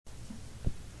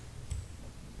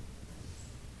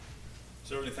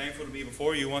Certainly thankful to be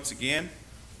before you once again.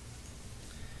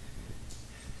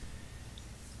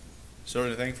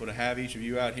 Certainly thankful to have each of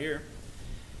you out here,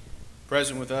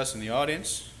 present with us in the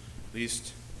audience, at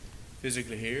least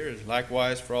physically here,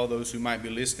 likewise for all those who might be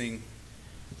listening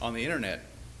on the internet.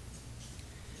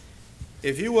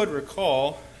 If you would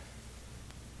recall,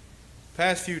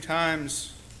 past few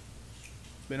times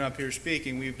I've been up here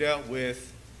speaking, we've dealt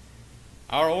with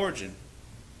our origin.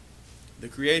 The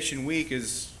creation week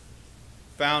is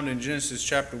found in Genesis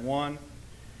chapter 1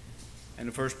 and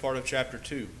the first part of chapter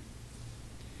 2.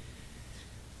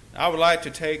 I would like to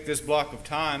take this block of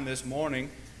time this morning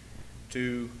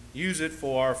to use it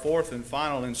for our fourth and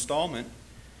final installment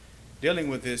dealing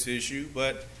with this issue,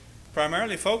 but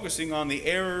primarily focusing on the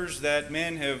errors that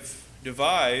men have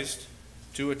devised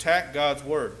to attack God's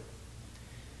Word.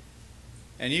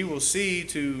 And you will see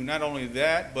to not only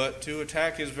that, but to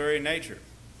attack His very nature,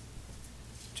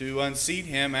 to unseat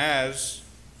Him as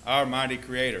our mighty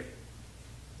Creator.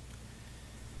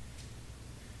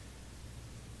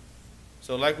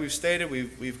 So like we've stated,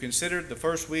 we've considered the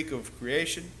first week of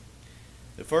creation,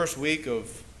 the first week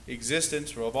of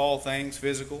existence of all things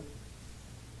physical.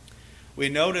 We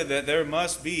noted that there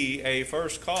must be a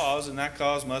first cause, and that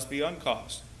cause must be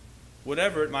uncaused,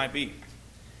 whatever it might be.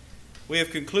 We have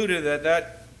concluded that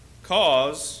that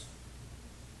cause,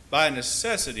 by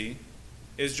necessity,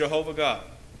 is Jehovah God.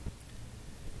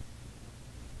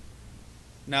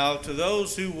 Now, to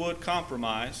those who would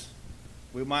compromise,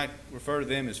 we might refer to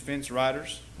them as fence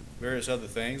riders, various other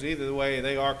things. Either way,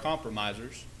 they are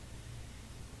compromisers.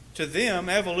 To them,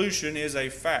 evolution is a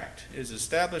fact, is an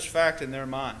established fact in their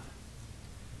mind.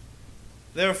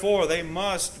 Therefore, they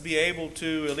must be able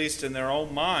to, at least in their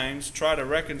own minds, try to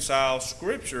reconcile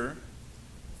Scripture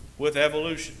with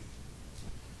evolution.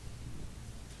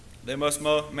 They must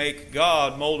make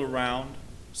God mold around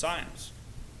science.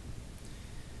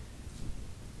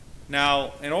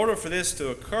 Now, in order for this to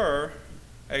occur,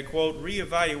 a, quote,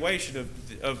 reevaluation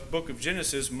of the book of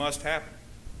Genesis must happen.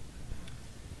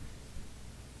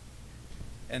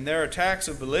 And their attacks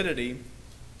of validity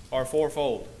are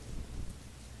fourfold.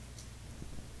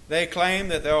 They claim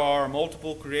that there are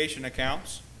multiple creation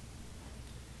accounts.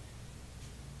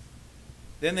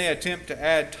 Then they attempt to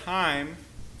add time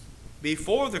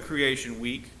before the creation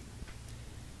week.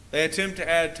 They attempt to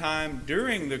add time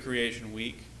during the creation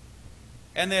week.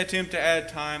 And they attempt to add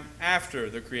time after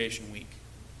the creation week.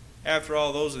 After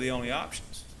all, those are the only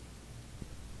options.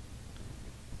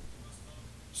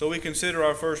 So we consider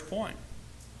our first point.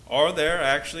 Are there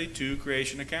actually two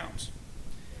creation accounts?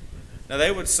 Now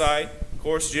they would cite, of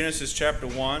course, Genesis chapter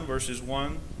 1, verses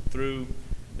 1 through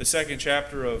the second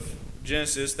chapter of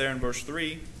Genesis, there in verse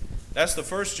 3. That's the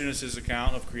first Genesis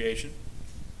account of creation.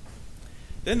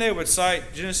 Then they would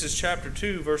cite Genesis chapter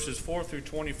 2, verses 4 through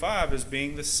 25 as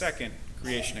being the second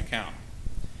creation account.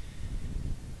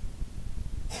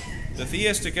 The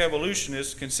theistic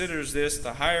evolutionist considers this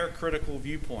the higher critical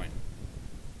viewpoint.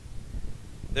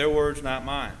 Their words, not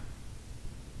mine.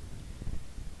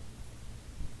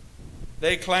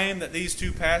 They claim that these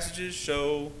two passages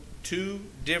show two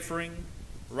differing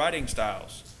writing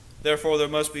styles. Therefore, there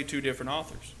must be two different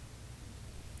authors.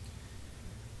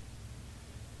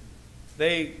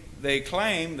 They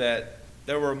claim that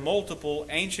there were multiple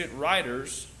ancient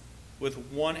writers with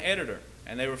one editor,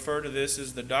 and they refer to this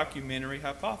as the documentary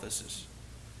hypothesis.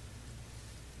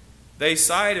 They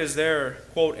cite as their,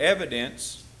 quote,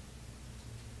 evidence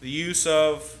the use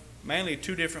of mainly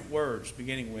two different words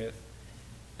beginning with,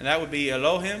 and that would be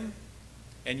Elohim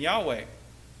and Yahweh.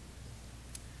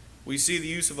 We see the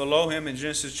use of Elohim in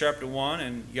Genesis chapter 1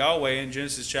 and Yahweh in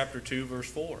Genesis chapter 2,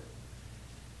 verse 4.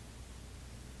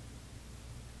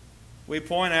 We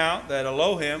point out that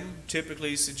Elohim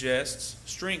typically suggests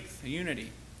strength,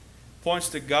 unity, points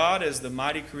to God as the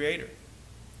mighty creator.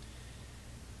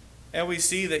 And we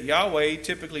see that Yahweh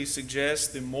typically suggests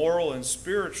the moral and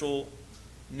spiritual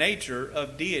nature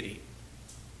of deity.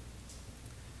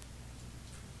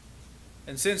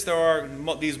 And since there are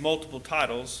these multiple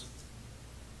titles,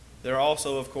 there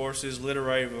also, of course, is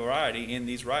literary variety in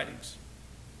these writings.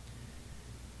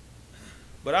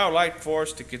 But I would like for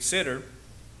us to consider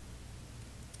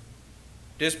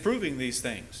disproving these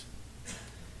things.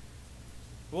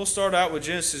 We'll start out with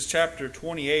Genesis chapter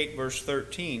 28, verse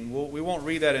 13. We won't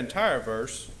read that entire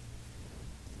verse,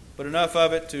 but enough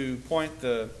of it to point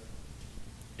the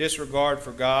disregard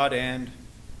for God and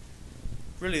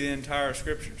really the entire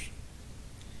Scriptures.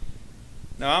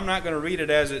 Now, I'm not going to read it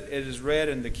as it is read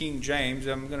in the King James.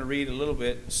 I'm going to read a little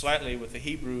bit slightly with the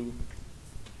Hebrew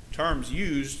terms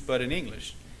used, but in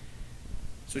English.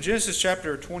 So Genesis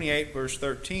chapter 28, verse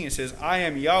 13, it says, I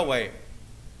am Yahweh,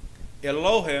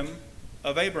 Elohim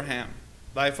of Abraham,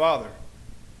 thy father,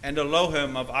 and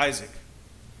Elohim of Isaac.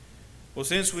 Well,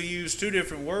 since we use two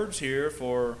different words here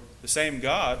for the same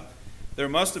God, there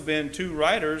must have been two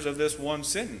writers of this one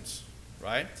sentence,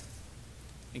 right?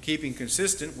 In keeping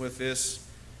consistent with this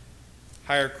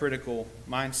higher critical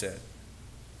mindset.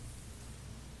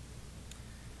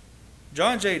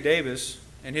 John J. Davis,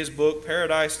 in his book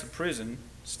Paradise to Prison,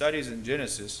 Studies in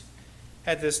Genesis,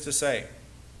 had this to say: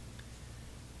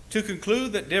 to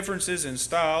conclude that differences in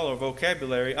style or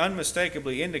vocabulary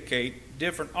unmistakably indicate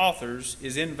different authors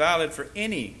is invalid for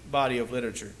any body of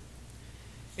literature.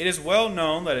 It is well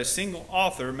known that a single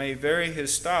author may vary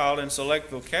his style and select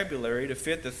vocabulary to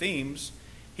fit the themes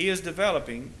he is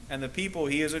developing and the people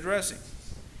he is addressing.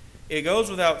 It goes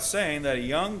without saying that a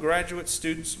young graduate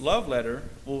student's love letter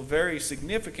will vary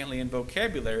significantly in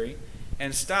vocabulary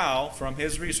and style from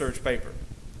his research paper.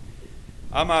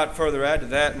 I might further add to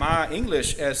that, my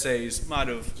English essays might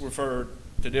have referred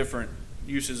to different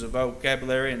uses of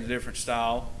vocabulary and a different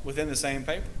style within the same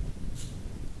paper.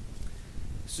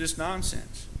 It's just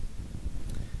nonsense.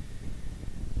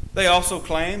 They also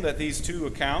claim that these two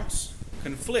accounts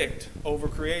conflict over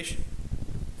creation.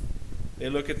 They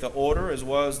look at the order as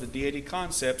well as the deity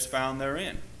concepts found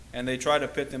therein, and they try to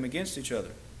pit them against each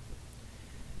other.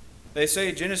 They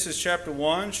say Genesis chapter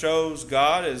 1 shows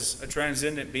God as a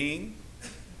transcendent being.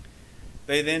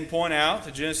 They then point out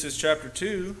to Genesis chapter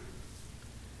 2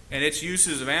 and its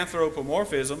uses of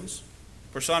anthropomorphisms,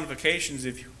 personifications,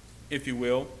 if you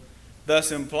will,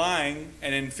 thus implying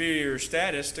an inferior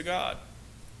status to God.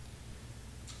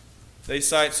 They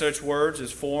cite such words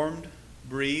as formed,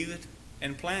 breathed,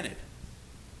 and planted.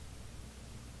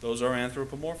 Those are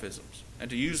anthropomorphisms. And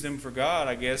to use them for God,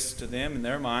 I guess, to them in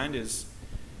their mind is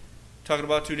talking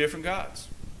about two different gods.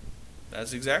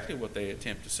 That's exactly what they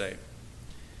attempt to say.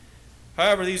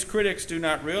 However, these critics do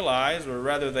not realize, or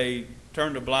rather they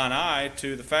turn a blind eye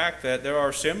to the fact that there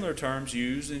are similar terms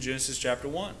used in Genesis chapter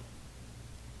 1.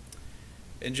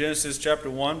 In Genesis chapter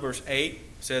 1, verse 8, it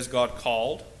says God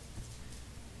called.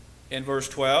 In verse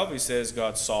 12, he says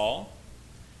God saw.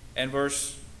 And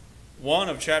verse 1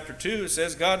 of chapter 2, it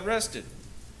says God rested.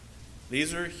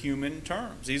 These are human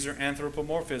terms. These are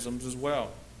anthropomorphisms as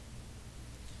well.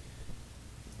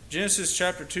 Genesis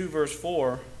chapter 2, verse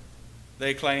 4,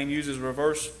 they claim uses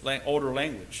reverse order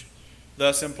language,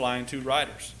 thus implying two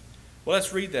writers. Well,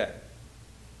 let's read that.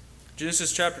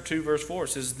 Genesis chapter 2, verse 4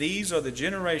 says, these are the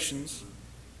generations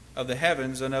of the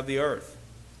heavens and of the earth,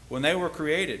 when they were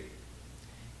created,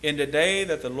 in the day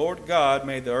that the Lord God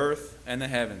made the earth and the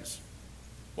heavens.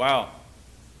 Wow.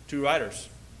 Two writers,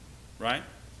 right?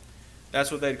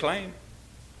 That's what they'd claim.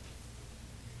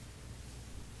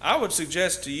 I would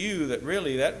suggest to you that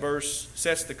really that verse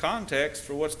sets the context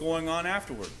for what's going on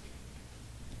afterward.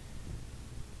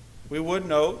 We would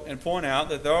note and point out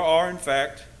that there are, in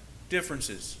fact,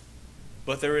 differences,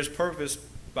 but there is purpose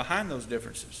behind those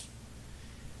differences.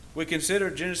 We consider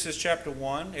Genesis chapter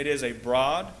 1, it is a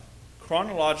broad,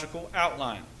 chronological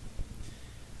outline.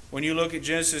 When you look at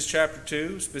Genesis chapter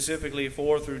 2, specifically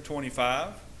 4 through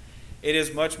 25, it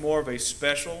is much more of a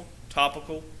special,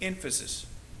 topical emphasis.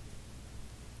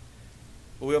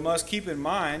 But we must keep in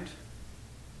mind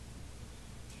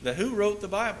that who wrote the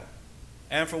Bible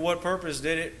and for what purpose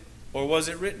did it or was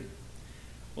it written?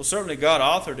 Well, certainly God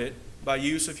authored it by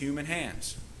use of human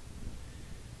hands.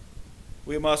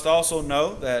 We must also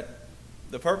note that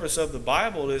the purpose of the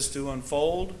Bible is to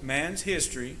unfold man's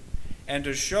history and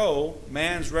to show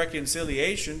man's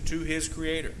reconciliation to his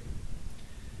Creator.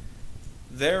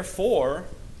 Therefore,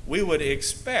 we would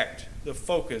expect the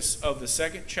focus of the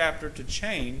second chapter to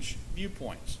change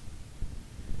viewpoints.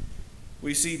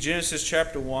 We see Genesis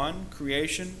chapter 1,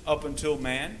 creation up until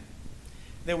man.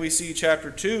 Then we see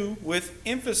chapter 2 with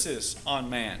emphasis on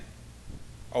man.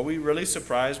 Are we really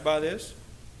surprised by this?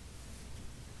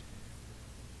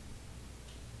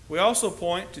 We also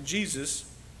point to Jesus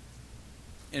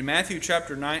in Matthew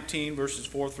chapter 19, verses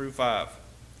 4 through 5.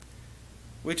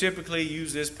 We typically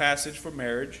use this passage for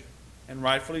marriage, and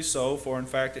rightfully so, for in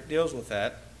fact it deals with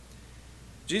that.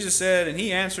 Jesus said, and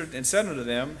he answered and said unto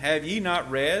them, have ye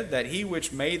not read that he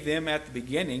which made them at the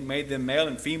beginning made them male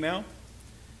and female?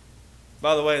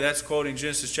 By the way, that's quoting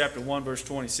Genesis chapter 1, verse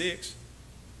 26.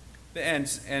 And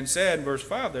said in verse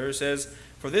 5 there, it says,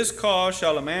 for this cause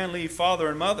shall a man leave father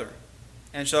and mother,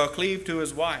 and shall cleave to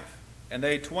his wife, and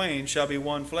they twain shall be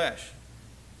one flesh.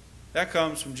 That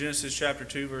comes from Genesis chapter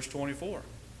 2, verse 24.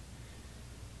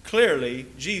 Clearly,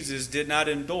 Jesus did not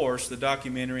endorse the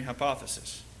documentary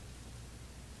hypothesis.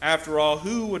 After all,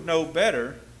 who would know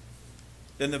better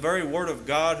than the very Word of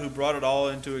God who brought it all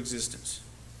into existence?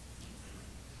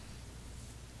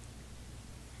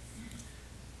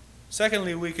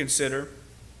 Secondly, we consider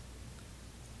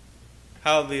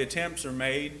how the attempts are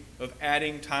made of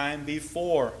adding time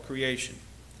before creation.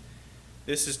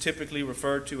 This is typically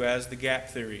referred to as the gap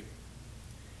theory.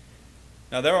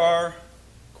 Now, there are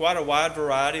quite a wide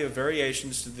variety of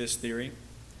variations to this theory,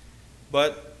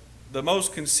 but the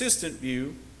most consistent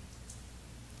view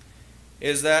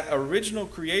is that original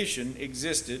creation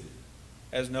existed,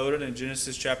 as noted in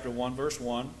Genesis chapter 1, verse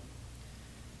 1,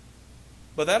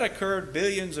 but that occurred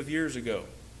billions of years ago.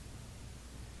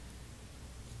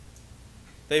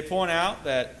 They point out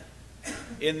that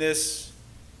in this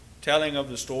telling of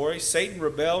the story, Satan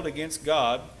rebelled against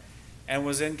God and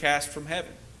was then cast from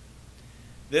heaven.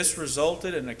 This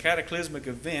resulted in a cataclysmic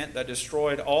event that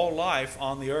destroyed all life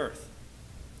on the earth.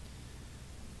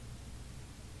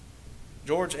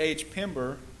 George H.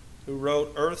 Pember, who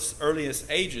wrote Earth's Earliest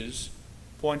Ages,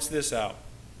 points this out.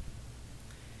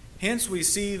 Hence we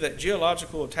see that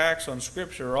geological attacks on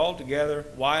Scripture are altogether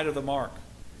wide of the mark,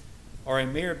 or a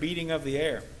mere beating of the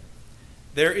air.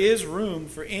 There is room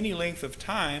for any length of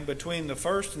time between the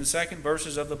first and second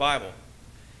verses of the Bible.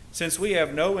 Since we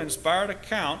have no inspired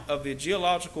account of the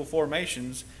geological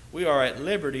formations, we are at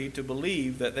liberty to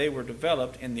believe that they were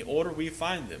developed in the order we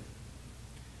find them.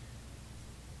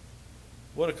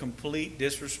 What a complete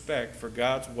disrespect for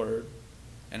God's Word,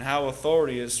 and how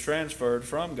authority is transferred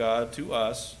from God to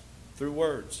us through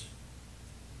words.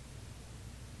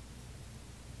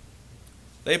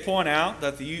 They point out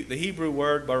that the Hebrew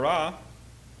word bara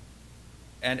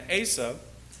and asa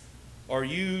are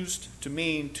used to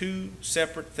mean two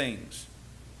separate things.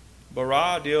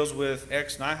 Bara deals with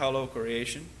ex nihilo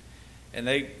creation, and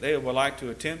they would like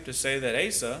to attempt to say that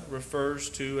asa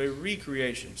refers to a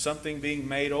recreation, something being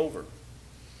made over.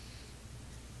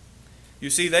 You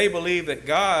see, they believe that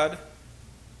God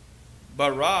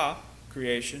bara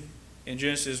creation in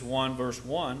Genesis 1 verse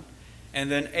 1,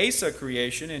 and then asa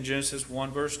creation in Genesis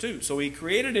 1 verse 2. So he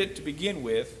created it to begin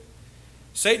with.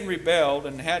 Satan rebelled,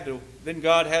 and then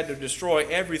God had to destroy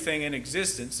everything in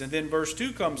existence. And then verse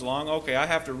 2 comes along, okay, I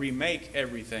have to remake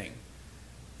everything.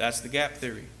 That's the gap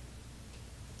theory.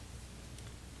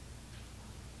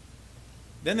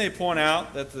 Then they point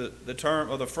out that the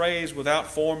term or the phrase without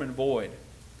form and void,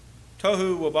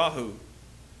 tohu wabahu,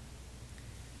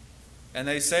 and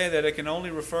they say that it can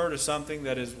only refer to something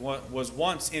that was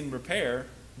once in repair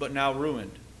but now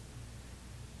ruined.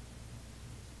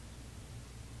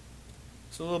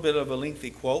 It's a little bit of a lengthy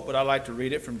quote, but I like to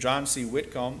read it from John C.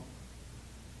 Whitcomb.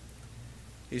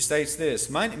 He states this: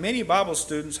 Many Bible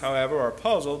students, however, are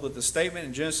puzzled with the statement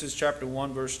in Genesis chapter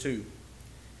 1, verse 2,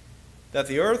 that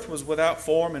the earth was without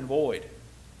form and void.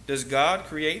 Does God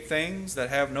create things that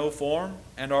have no form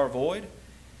and are void?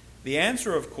 The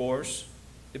answer, of course,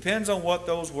 depends on what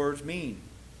those words mean.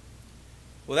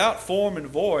 Without form and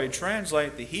void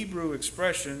translate the Hebrew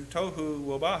expression tohu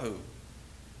wabahu,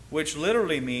 which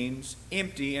literally means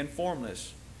empty and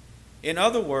formless. In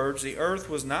other words, the earth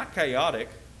was not chaotic,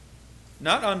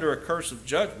 not under a curse of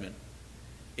judgment.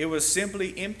 It was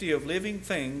simply empty of living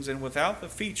things and without the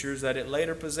features that it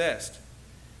later possessed,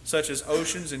 such as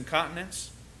oceans and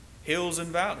continents, hills and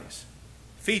valleys,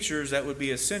 features that would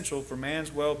be essential for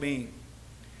man's well-being.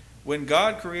 When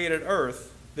God created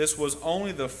earth, this was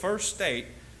only the first state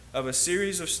of a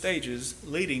series of stages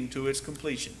leading to its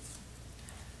completion.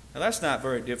 Now, that's not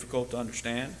very difficult to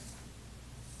understand.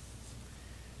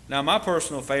 Now, my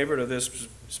personal favorite of this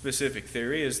specific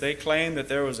theory is they claim that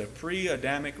there was a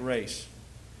pre-Adamic race.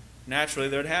 Naturally,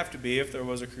 there'd have to be if there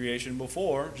was a creation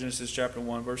before Genesis chapter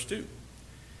 1, verse 2.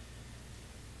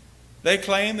 They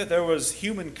claim that there was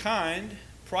humankind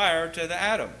prior to the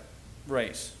Adam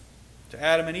race, to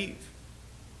Adam and Eve,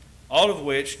 all of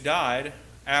which died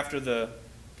after the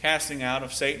casting out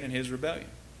of Satan and his rebellion.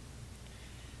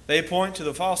 They point to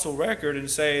the fossil record and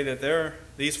say that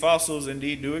these fossils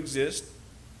indeed do exist,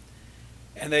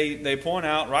 and they point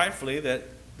out rightfully that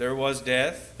there was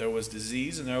death, there was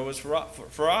disease, and there was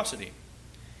ferocity.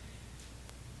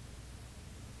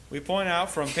 We point out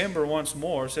from Pember once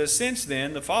more, it says, since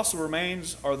then, the fossil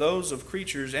remains are those of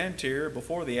creatures anterior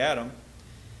before the Adam,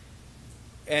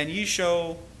 and ye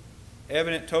show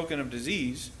evident token of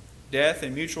disease, death,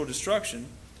 and mutual destruction.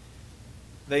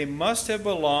 They must have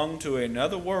belonged to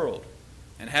another world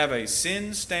and have a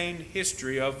sin-stained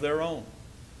history of their own.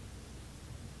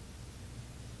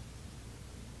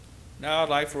 Now I'd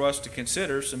like for us to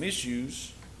consider some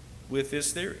issues with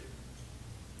this theory.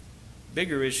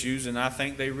 Bigger issues than I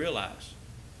think they realize.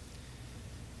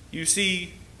 You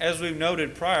see, as we've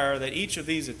noted prior, that each of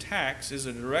these attacks is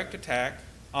a direct attack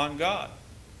on God,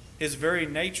 His very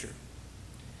nature.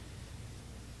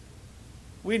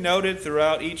 We noted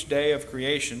throughout each day of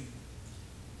creation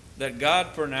that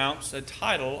God pronounced a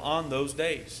title on those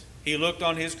days. He looked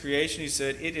on his creation, he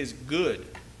said, "It is good."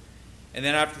 And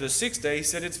then after the sixth day, he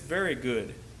said, "It's very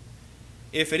good."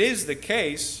 If it is the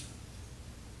case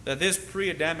that this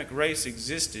pre-Adamic race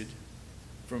existed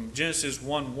from Genesis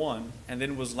 1:1 and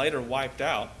then was later wiped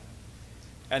out,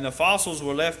 and the fossils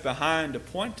were left behind to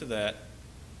point to that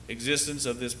existence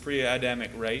of this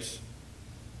pre-Adamic race,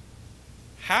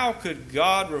 how could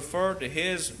God refer to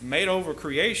his made-over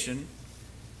creation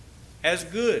as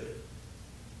good?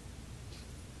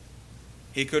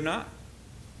 He could not.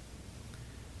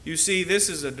 You see, this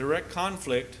is a direct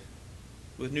conflict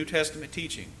with New Testament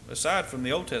teaching, aside from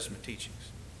the Old Testament teachings.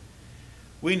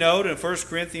 We note in 1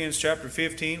 Corinthians chapter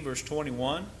 15, verse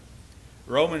 21,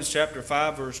 Romans chapter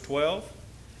 5, verse 12,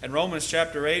 and Romans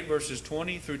chapter 8, verses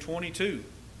 20 through 22.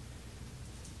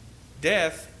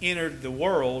 Death entered the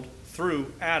world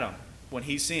through Adam when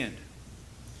he sinned.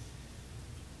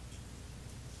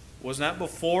 It was not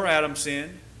before Adam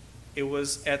sinned. It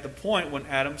was at the point when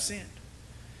Adam sinned.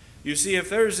 You see, if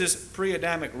there's this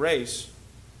pre-Adamic race,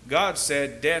 God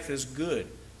said death is good.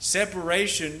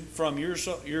 Separation from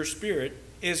your spirit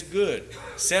is good.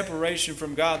 Separation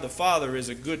from God the Father is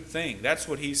a good thing. That's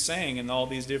what he's saying in all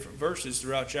these different verses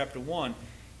throughout chapter 1,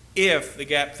 if the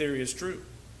gap theory is true.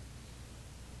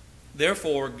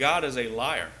 Therefore, God is a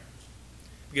liar,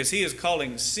 because he is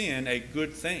calling sin a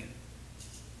good thing.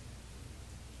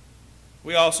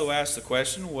 We also ask the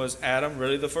question, was Adam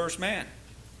really the first man?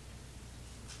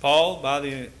 Paul, by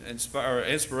the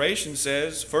inspiration,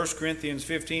 says, 1 Corinthians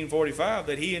 15:45,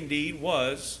 that he indeed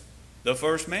was the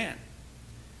first man.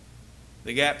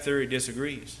 The gap theory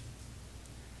disagrees.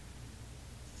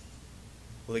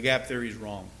 Well, the gap theory is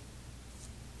wrong.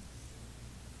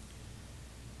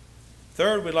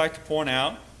 Third, we'd like to point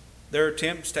out their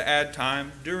attempts to add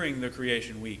time during the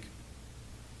creation week.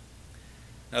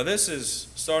 Now, this is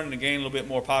starting to gain a little bit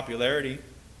more popularity.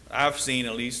 I've seen,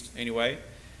 at least, anyway.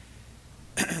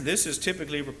 This is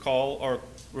typically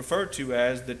referred to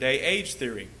as the day-age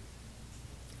theory.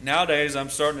 Nowadays, I'm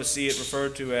starting to see it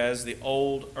referred to as the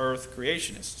old earth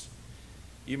creationists.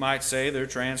 You might say they're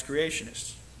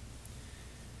trans-creationists.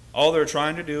 All they're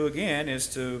trying to do, again, is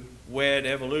to wed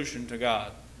evolution to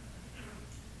God.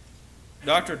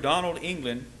 Dr. Donald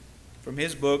England, from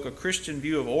his book, A Christian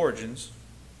View of Origins,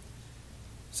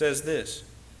 says this: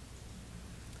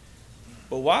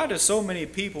 "But why do so many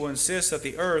people insist that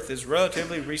the earth is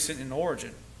relatively recent in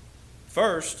origin?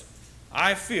 First,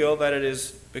 I feel that it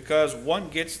is because one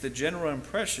gets the general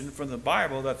impression from the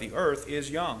Bible that the earth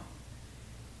is young.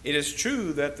 It is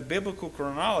true that the biblical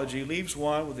chronology leaves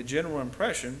one with a general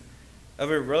impression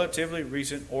of a relatively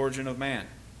recent origin of man."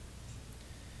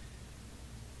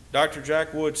 Dr.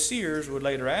 Jack Wood Sears would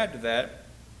later add to that,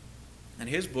 in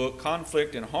his book,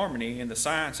 Conflict and Harmony in the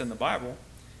Science and the Bible,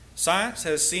 "Science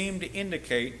has seemed to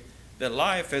indicate that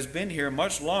life has been here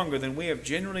much longer than we have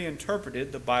generally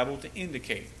interpreted the Bible to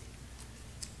indicate.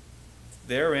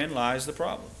 Therein lies the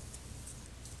problem."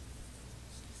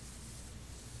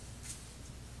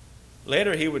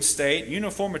 Later he would state,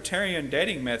 uniformitarian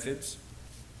dating methods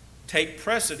take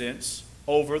precedence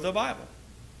over the Bible.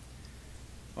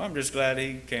 Well, I'm just glad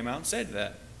he came out and said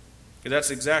that, because that's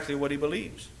exactly what he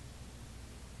believes.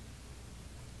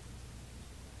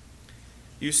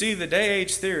 You see, the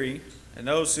day-age theory, and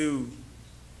those who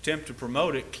attempt to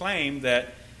promote it, claim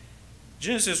that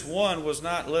Genesis 1 was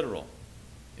not literal.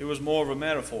 It was more of a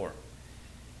metaphor.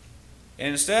 And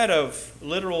instead of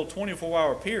literal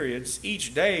 24-hour periods,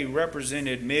 each day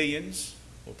represented millions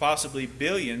or possibly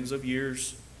billions of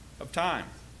years of time.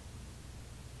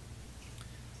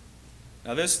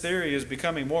 Now, this theory is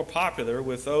becoming more popular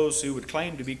with those who would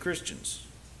claim to be Christians.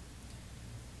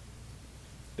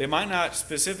 They might not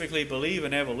specifically believe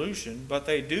in evolution, but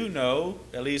they do know,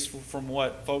 at least from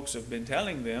what folks have been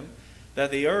telling them,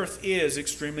 that the earth is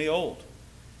extremely old.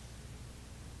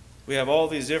 We have all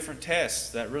these different tests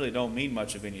that really don't mean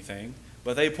much of anything,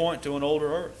 but they point to an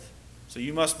older earth. So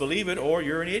you must believe it or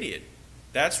you're an idiot.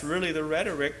 That's really the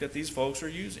rhetoric that these folks are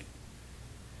using.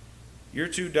 You're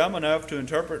too dumb enough to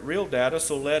interpret real data,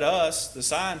 so let us, the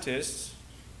scientists,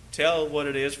 tell what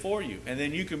it is for you. And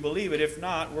then you can believe it. If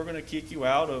not, we're going to kick you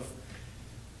out of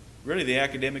really the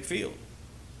academic field.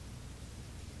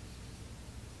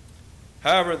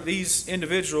 However, these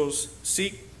individuals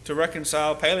seek to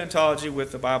reconcile paleontology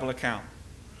with the Bible account.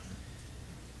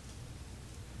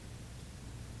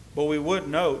 But we would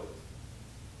note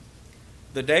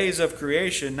the days of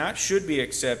creation not should be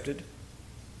accepted,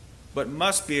 but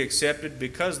must be accepted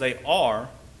because they are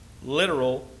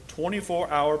literal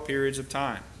 24-hour periods of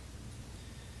time.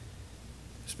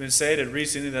 It's been stated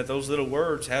recently that those little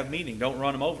words have meaning. Don't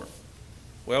run them over.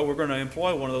 Well, we're going to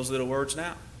employ one of those little words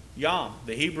now. Yom,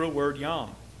 the Hebrew word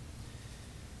yom.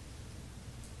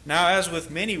 Now, as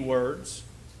with many words,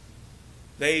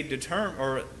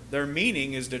 their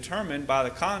meaning is determined by the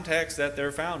context that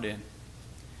they're found in.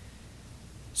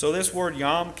 So this word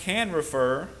yom can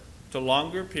refer to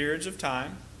longer periods of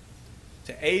time,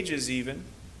 to ages even,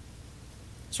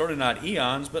 sort of not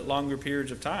eons, but longer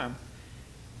periods of time.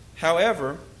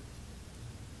 However,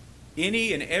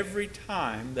 any and every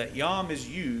time that yom is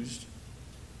used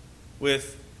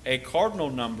with a cardinal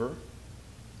number,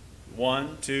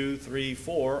 1, 2, 3,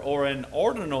 4, or an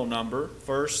ordinal number,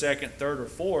 first, second, third, or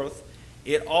fourth,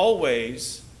 it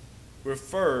always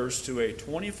refers to a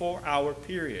 24-hour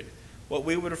period, what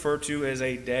we would refer to as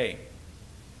a day.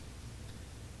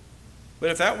 But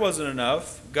if that wasn't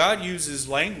enough, God uses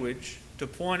language to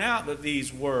point out that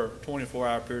these were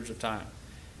 24-hour periods of time.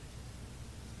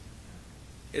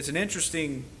 It's an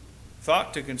interesting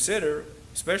thought to consider,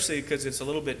 especially because it's a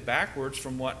little bit backwards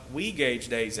from what we gauge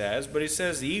days as, but he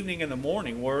says the evening and the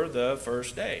morning were the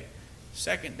first day,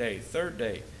 second day, third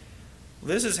day.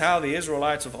 This is how the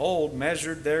Israelites of old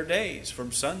measured their days,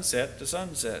 from sunset to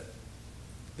sunset.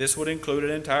 This would include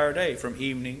an entire day, from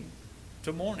evening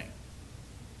to morning.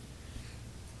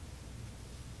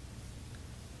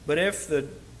 But if the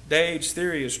day-age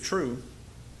theory is true,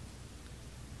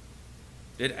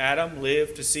 did Adam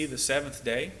live to see the seventh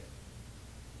day?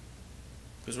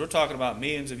 Because we're talking about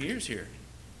millions of years here.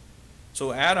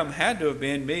 So Adam had to have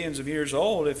been millions of years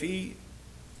old if he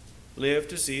lived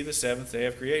to see the seventh day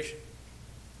of creation.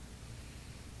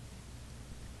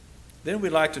 Then we'd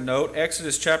like to note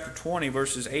Exodus chapter 20,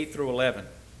 verses 8 through 11.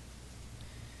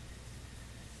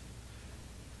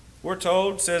 We're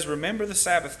told, it says, "Remember the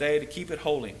Sabbath day to keep it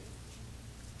holy.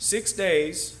 6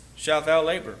 days shalt thou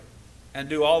labor, and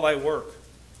do all thy work.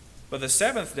 But the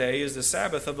seventh day is the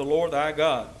Sabbath of the Lord thy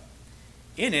God.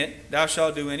 In it thou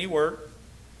shalt do any work,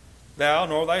 thou,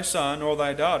 nor thy son, nor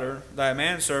thy daughter, thy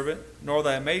manservant, nor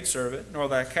thy maidservant, nor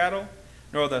thy cattle,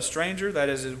 nor thy stranger that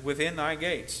is within thy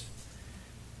gates.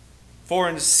 For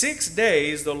in 6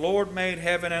 days the Lord made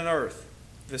heaven and earth,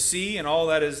 the sea and all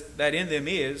that in them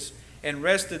is, and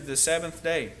rested the seventh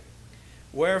day.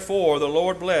 Wherefore the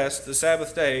Lord blessed the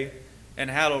Sabbath day and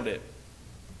hallowed it."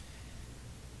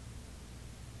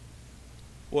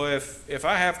 Well, if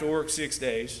I have to work 6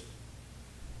 days,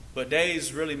 but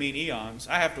days really mean eons,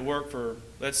 I have to work for,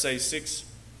 let's say, 6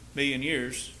 million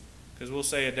years, because we'll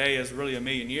say a day is really a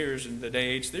million years in the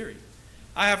day-age theory.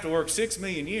 I have to work 6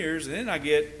 million years, and then I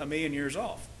get a million years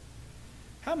off.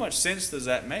 How much sense does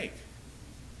that make?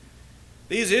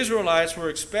 These Israelites were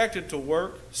expected to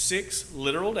work 6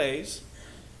 literal days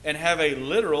and have a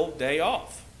literal day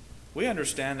off. We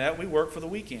understand that. We work for the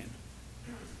weekend.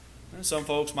 And some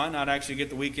folks might not actually get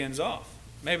the weekends off.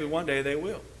 Maybe one day they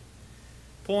will.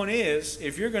 Point is,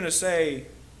 if you're going to say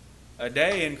a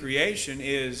day in creation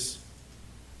is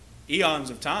eons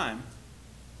of time,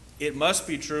 it must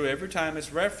be true every time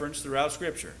it's referenced throughout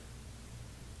Scripture,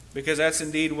 because that's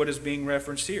indeed what is being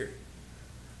referenced here.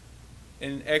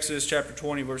 In Exodus chapter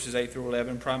 20, verses 8 through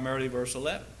 11, primarily verse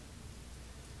 11.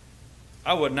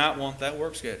 I would not want that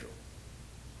work schedule.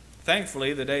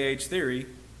 Thankfully, the day-age theory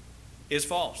is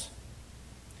false.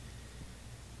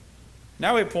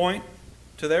 Now we point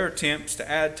to their attempts to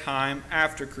add time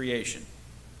after creation.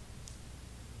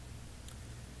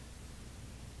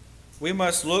 We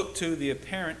must look to the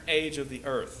apparent age of the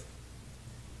earth.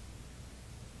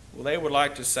 Well, they would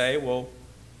like to say, well,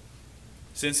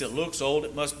 since it looks old,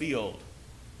 it must be old.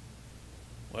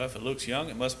 Well, if it looks young,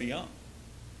 it must be young.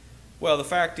 Well, the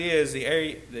fact is,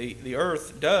 the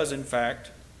earth does, in fact,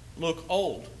 look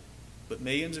old, but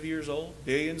millions of years old,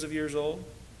 billions of years old.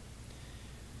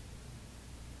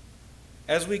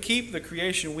 As we keep the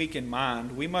creation week in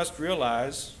mind, we must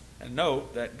realize and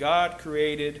note that God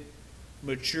created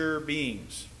mature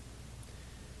beings.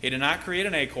 He did not create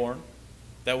an acorn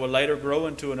that would later grow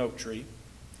into an oak tree.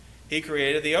 He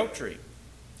created the oak tree.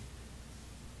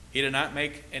 He did not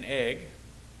make an egg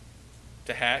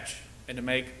to hatch and to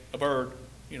make a bird,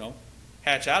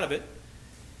 hatch out of it.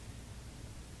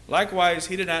 Likewise,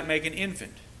 he did not make an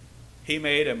infant. He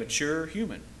made a mature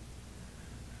human.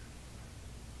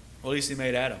 Well, at least he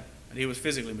made Adam, and he was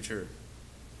physically mature.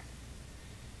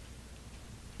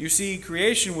 You see,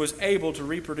 creation was able to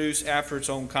reproduce after its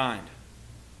own kind.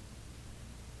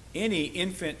 Any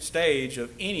infant stage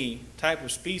of any type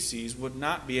of species would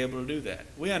not be able to do that.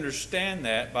 We understand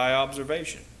that by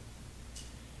observation.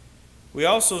 We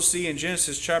also see in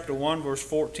Genesis chapter 1, verse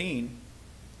 14,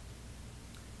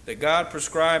 that God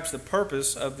prescribes the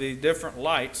purpose of the different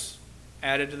lights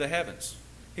added to the heavens.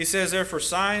 He says they're for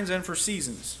signs and for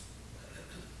seasons.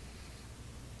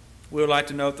 we would like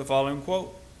to note the following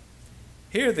quote.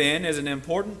 Here then is an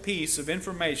important piece of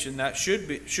information that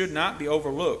should not be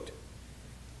overlooked.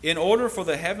 In order for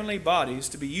the heavenly bodies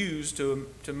to be used to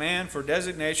man for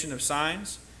designation of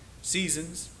signs,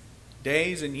 seasons,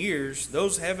 days, and years,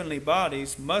 those heavenly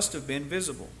bodies must have been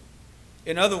visible.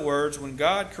 In other words, when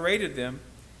God created them,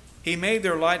 He made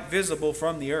their light visible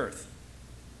from the earth.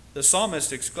 The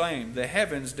psalmist exclaimed, "The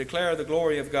heavens declare the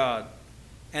glory of God,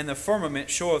 and the firmament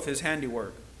showeth His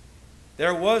handiwork."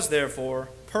 There was, therefore,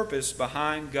 purpose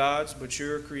behind God's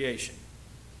mature creation.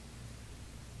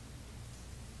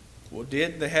 Well,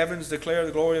 did the heavens declare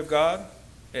the glory of God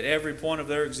at every point of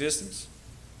their existence?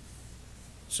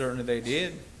 Certainly they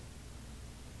did.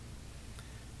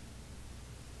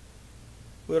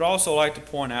 We would also like to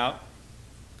point out,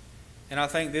 and I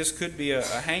think this could be a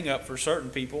hang-up for certain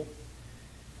people,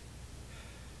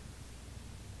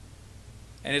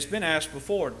 and it's been asked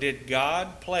before, did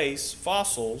God place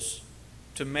fossils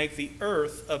to make the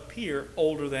earth appear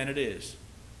older than it is?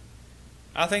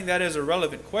 I think that is a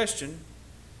relevant question,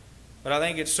 but I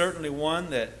think it's certainly one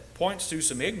that points to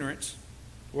some ignorance.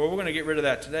 Well, we're going to get rid of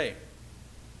that today.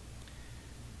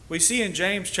 We see in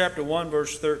James chapter 1,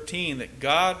 verse 13, that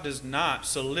God does not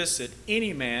solicit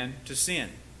any man to sin.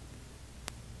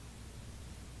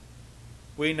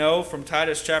 We know from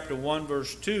Titus chapter 1,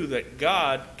 verse 2, that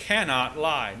God cannot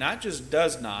lie. Not just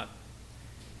does not,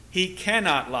 He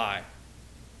cannot lie.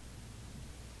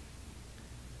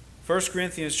 1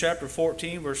 Corinthians chapter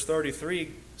 14, verse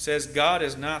 33 says, God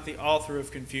is not the author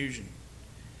of confusion.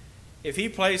 If He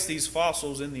placed these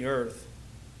fossils in the earth,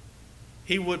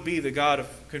 He would be the God of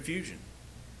confusion.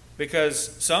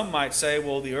 Because some might say,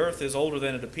 well, the earth is older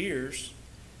than it appears.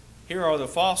 Here are the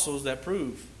fossils that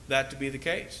prove that to be the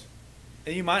case.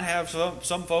 And you might have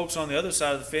some folks on the other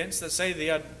side of the fence that say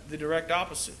the direct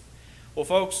opposite. Well,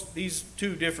 folks, these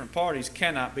two different parties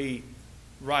cannot be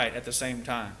right at the same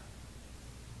time,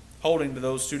 holding to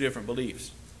those two different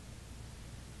beliefs.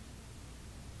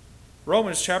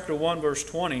 Romans chapter 1, verse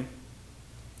 20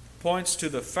 points to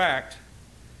the fact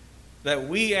that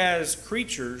we as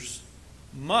creatures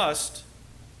must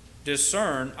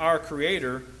discern our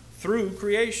Creator through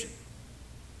creation.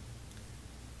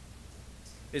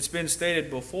 It's been stated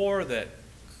before that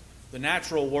the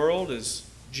natural world is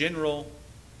general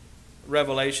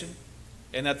revelation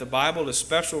and that the Bible is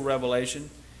special revelation.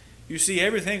 You see,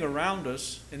 everything around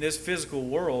us in this physical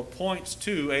world points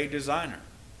to a designer.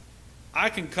 I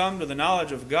can come to the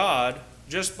knowledge of God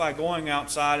just by going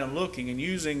outside and looking and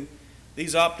using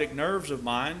these optic nerves of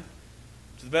mine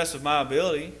to the best of my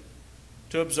ability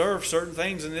to observe certain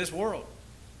things in this world.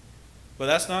 But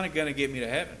that's not going to get me to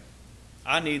heaven.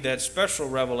 I need that special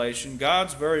revelation,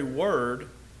 God's very word,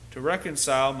 to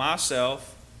reconcile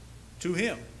myself to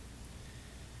Him.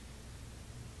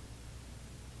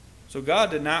 So God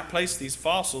did not place these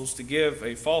fossils to give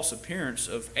a false appearance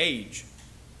of age.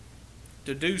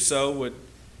 To do so would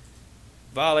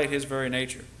violate His very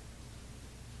nature.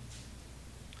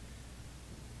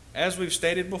 As we've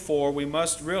stated before, we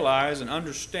must realize and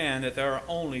understand that there are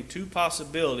only two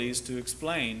possibilities to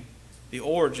explain the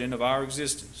origin of our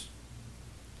existence.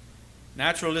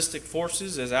 Naturalistic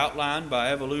forces as outlined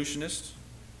by evolutionists,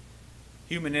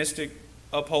 humanistic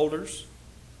upholders.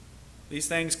 These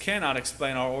things cannot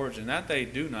explain our origin. Not they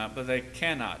do not, but they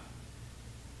cannot.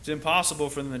 It's impossible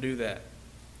for them to do that.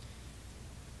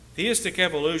 Theistic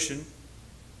evolution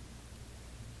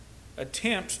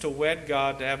attempts to wed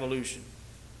God to evolution.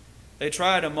 They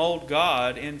try to mold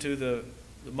God into the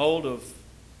mold of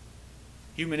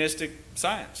humanistic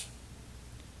science,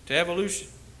 to evolution.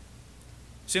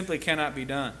 Simply cannot be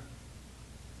done.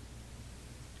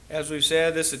 As we've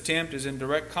said, this attempt is in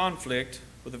direct conflict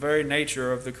with the very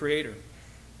nature of the Creator.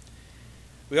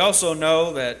 We also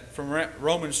know that from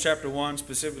Romans chapter 1,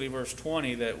 specifically verse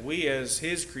 20, that we as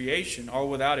His creation are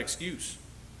without excuse.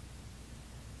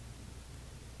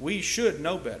 We should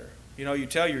know better. You know, you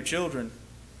tell your children,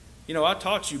 I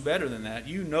taught you better than that.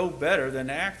 You know better than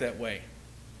to act that way.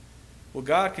 Well,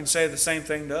 God can say the same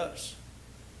thing to us.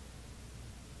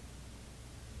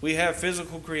 We have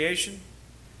physical creation.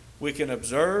 We can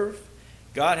observe.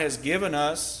 God has given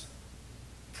us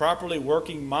properly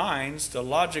working minds to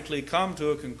logically come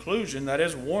to a conclusion that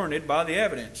is warranted by the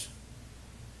evidence.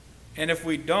 And if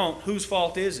we don't, whose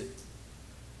fault is it?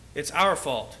 It's our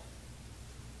fault.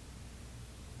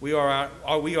 We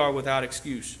are without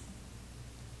excuse.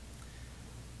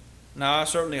 Now, I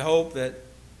certainly hope that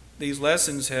these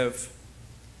lessons have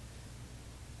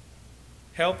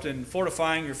helped in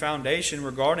fortifying your foundation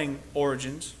regarding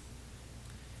origins.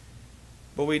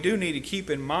 But we do need to keep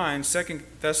in mind 2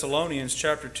 Thessalonians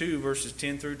chapter 2, verses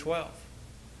 10 through 12.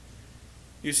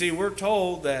 You see, we're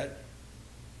told that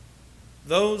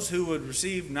those who would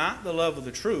receive not the love of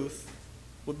the truth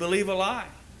would believe a lie.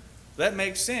 That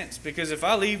makes sense, because if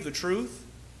I leave the truth,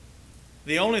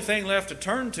 the only thing left to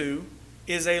turn to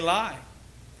is a lie.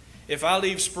 If I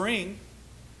leave spring,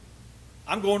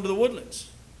 I'm going to the woodlands.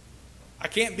 I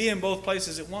can't be in both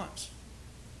places at once.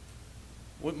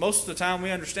 Most of the time we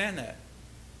understand that.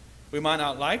 We might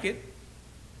not like it,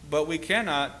 but we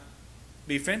cannot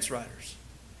be fence riders.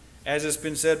 As it's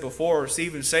been said before,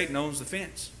 even Satan owns the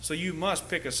fence. So you must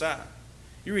pick a side.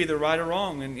 You're either right or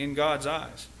wrong in God's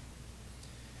eyes.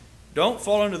 Don't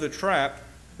fall into the trap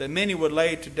that many would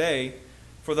lay today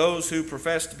for those who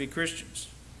profess to be Christians.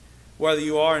 Whether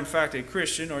you are in fact a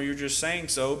Christian or you're just saying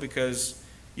so because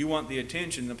you want the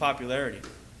attention, the popularity.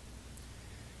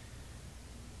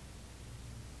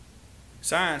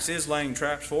 Science is laying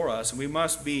traps for us, and we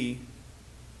must be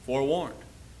forewarned.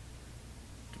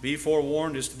 To be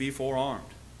forewarned is to be forearmed.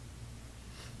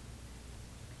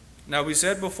 Now, we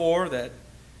said before that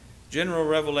general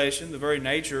revelation, the very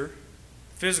nature,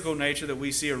 physical nature that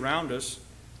we see around us,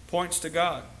 points to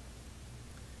God.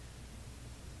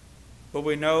 But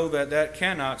we know that that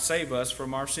cannot save us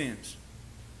from our sins.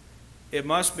 It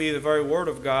must be the very Word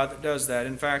of God that does that.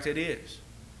 In fact, it is.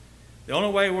 The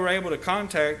only way we're able to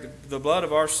contact the blood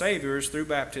of our Savior is through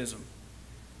baptism.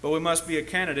 But we must be a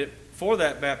candidate for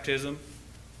that baptism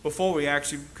before we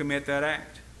actually commit that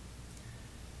act.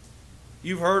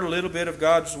 You've heard a little bit of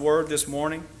God's Word this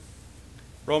morning,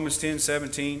 Romans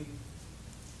 10:17.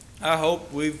 I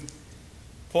hope we've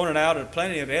pointed out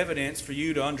plenty of evidence for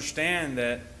you to understand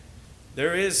that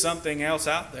there is something else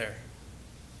out there.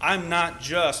 I'm not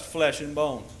just flesh and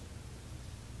bone.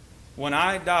 When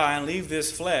I die and leave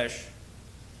this flesh,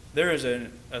 there is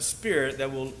a spirit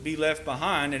that will be left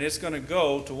behind, and it's going to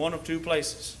go to one of two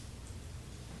places.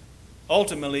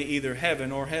 Ultimately, either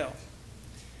heaven or hell.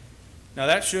 Now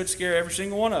that should scare every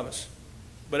single one of us,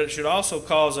 but it should also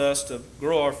cause us to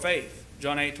grow our faith.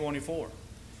 John 8:24.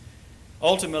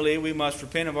 Ultimately, we must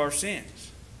repent of our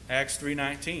sins. Acts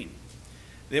 3:19.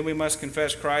 Then we must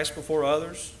confess Christ before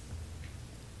others.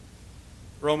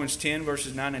 Romans 10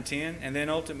 verses 9 and 10. And then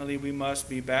ultimately we must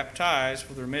be baptized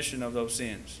for the remission of those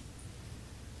sins.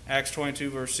 Acts 22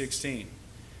 verse 16.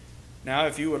 Now,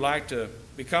 if you would like to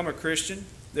become a Christian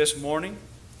this morning,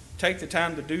 take the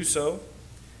time to do so.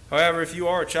 However, if you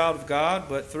are a child of God,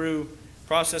 but through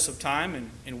process of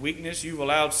time and weakness, you've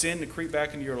allowed sin to creep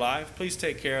back into your life, please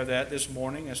take care of that this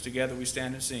morning as together we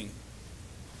stand and sing.